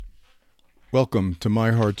Welcome to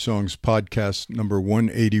My Heart Songs podcast number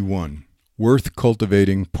 181, Worth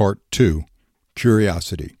Cultivating Part 2,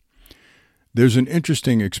 Curiosity. There's an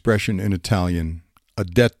interesting expression in Italian, a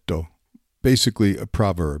detto, basically a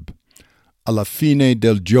proverb. Alla fine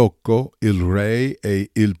del gioco il re e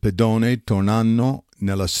il pedone tornano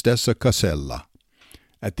nella stessa casella.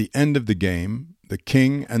 At the end of the game, the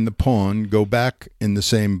king and the pawn go back in the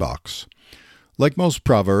same box. Like most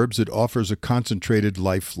proverbs, it offers a concentrated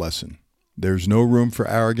life lesson. There's no room for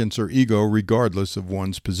arrogance or ego regardless of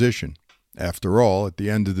one's position. After all, at the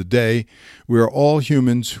end of the day, we are all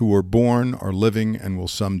humans who are born, are living, and will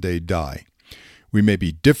someday die. We may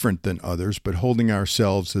be different than others, but holding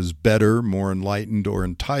ourselves as better, more enlightened, or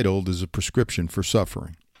entitled is a prescription for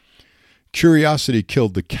suffering. Curiosity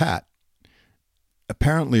Killed the Cat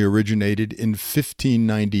apparently originated in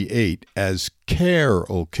 1598 as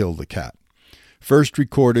Care'll Kill the Cat. First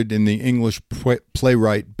recorded in the English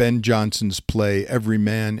playwright Ben Jonson's play Every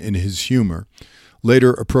Man in His Humor,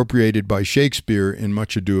 later appropriated by Shakespeare in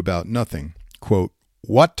Much Ado About Nothing. Quote,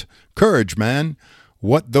 "What? Courage, man!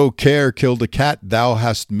 What though care killed a cat, thou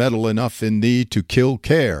hast mettle enough in thee to kill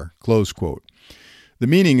care." Close quote. The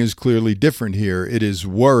meaning is clearly different here. It is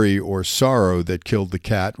worry or sorrow that killed the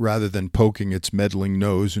cat rather than poking its meddling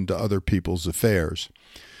nose into other people's affairs.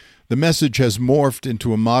 The message has morphed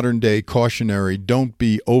into a modern-day cautionary, don't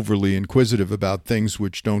be overly inquisitive about things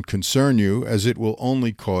which don't concern you, as it will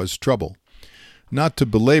only cause trouble. Not to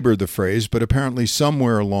belabor the phrase, but apparently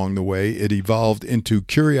somewhere along the way it evolved into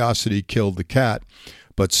curiosity killed the cat,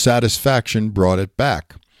 but satisfaction brought it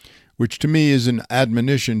back, which to me is an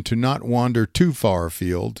admonition to not wander too far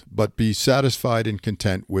afield, but be satisfied and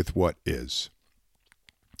content with what is.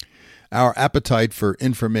 Our appetite for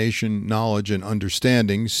information, knowledge, and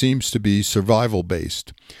understanding seems to be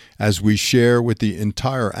survival-based, as we share with the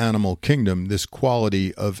entire animal kingdom this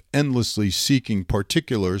quality of endlessly seeking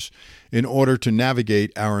particulars in order to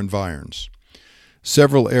navigate our environs.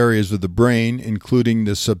 Several areas of the brain, including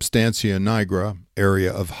the substantia nigra,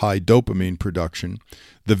 area of high dopamine production,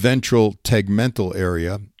 the ventral tegmental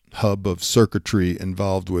area, hub of circuitry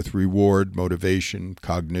involved with reward, motivation,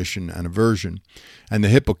 cognition, and aversion, and the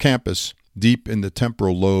hippocampus, deep in the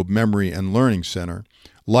temporal lobe memory and learning center,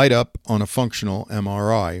 light up on a functional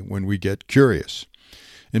MRI when we get curious.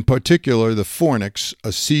 In particular, the fornix,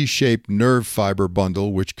 a C-shaped nerve fiber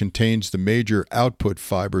bundle which contains the major output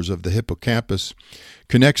fibers of the hippocampus,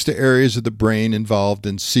 connects to areas of the brain involved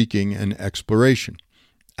in seeking and exploration.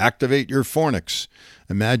 Activate your fornix.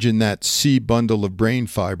 Imagine that C bundle of brain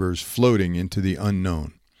fibers floating into the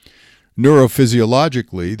unknown.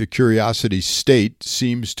 Neurophysiologically, the curiosity state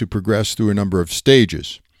seems to progress through a number of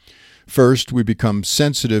stages. First, we become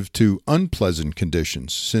sensitive to unpleasant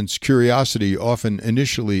conditions, since curiosity often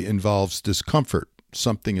initially involves discomfort.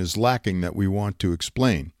 Something is lacking that we want to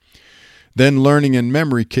explain. Then learning and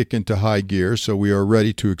memory kick into high gear, so we are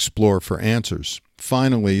ready to explore for answers.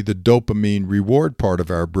 Finally, the dopamine reward part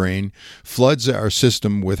of our brain floods our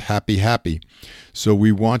system with happy, so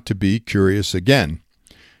we want to be curious again.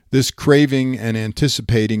 This craving and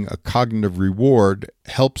anticipating a cognitive reward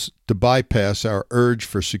helps to bypass our urge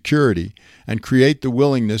for security and create the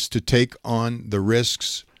willingness to take on the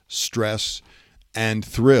risks, stress, and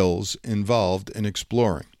thrills involved in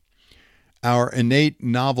exploring. Our innate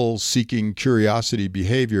novel-seeking curiosity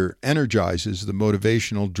behavior energizes the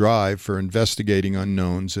motivational drive for investigating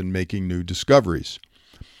unknowns and making new discoveries.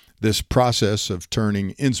 This process of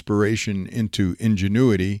turning inspiration into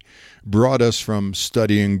ingenuity brought us from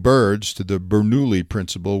studying birds to the Bernoulli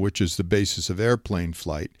principle, which is the basis of airplane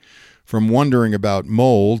flight, from wondering about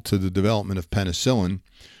mold to the development of penicillin,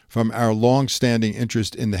 from our long-standing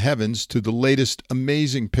interest in the heavens to the latest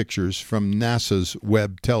amazing pictures from NASA's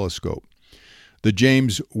Webb telescope. The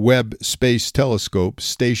James Webb Space Telescope,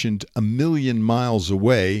 stationed 1,000,000 miles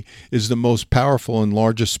away, is the most powerful and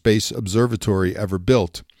largest space observatory ever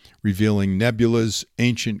built, revealing nebulas,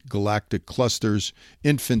 ancient galactic clusters,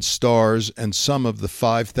 infant stars, and some of the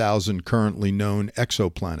 5,000 currently known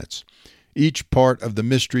exoplanets, each part of the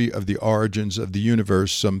mystery of the origins of the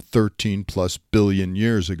universe some 13+ billion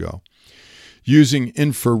years ago. Using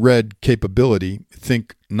infrared capability,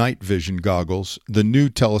 think night vision goggles, the new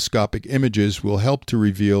telescopic images will help to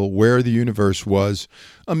reveal where the universe was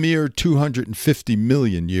a mere 250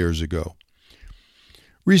 million years ago.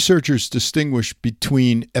 Researchers distinguish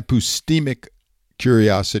between epistemic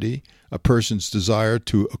curiosity, a person's desire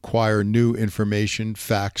to acquire new information,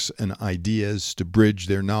 facts, and ideas to bridge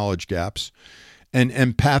their knowledge gaps, and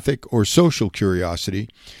empathic or social curiosity,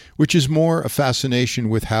 which is more a fascination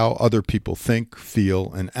with how other people think,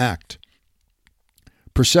 feel, and act.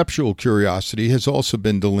 Perceptual curiosity has also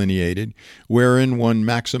been delineated, wherein one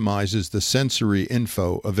maximizes the sensory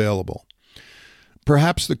info available.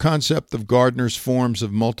 Perhaps the concept of Gardner's forms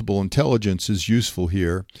of multiple intelligence is useful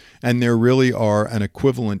here, and there really are an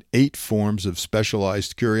equivalent 8 forms of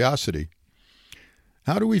specialized curiosity.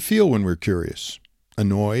 How do we feel when we're curious?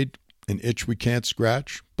 Annoyed, an itch we can't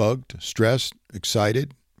scratch, bugged, stressed,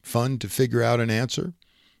 excited, fun to figure out an answer,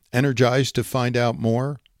 energized to find out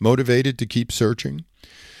more, motivated to keep searching?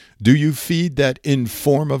 Do you feed that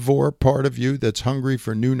informavore part of you that's hungry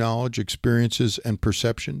for new knowledge, experiences, and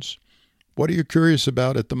perceptions? What are you curious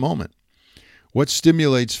about at the moment? What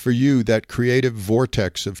stimulates for you that creative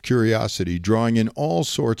vortex of curiosity, drawing in all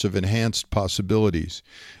sorts of enhanced possibilities,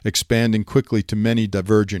 expanding quickly to many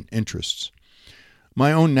divergent interests?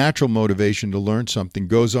 My own natural motivation to learn something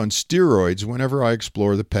goes on steroids whenever I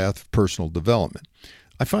explore the path of personal development.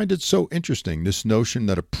 I find it so interesting, this notion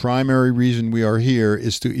that a primary reason we are here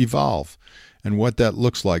is to evolve, and what that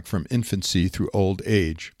looks like from infancy through old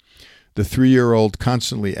age. The 3-year-old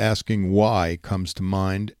constantly asking why comes to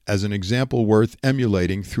mind as an example worth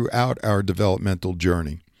emulating throughout our developmental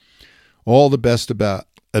journey. All the best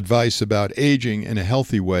advice about aging in a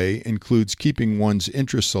healthy way includes keeping one's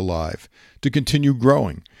interests alive to continue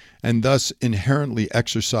growing, and thus inherently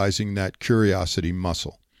exercising that curiosity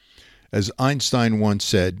muscle. As Einstein once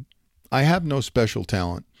said, "I have no special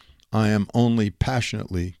talent. I am only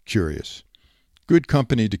passionately curious." Good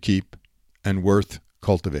company to keep and worth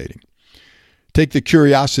cultivating. Take the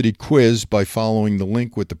curiosity quiz by following the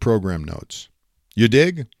link with the program notes. You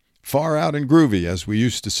dig? Far out and groovy, as we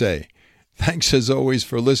used to say. Thanks as always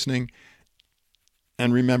for listening.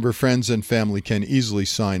 And remember, friends and family can easily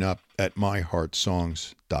sign up at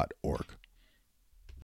myheartsongs.org.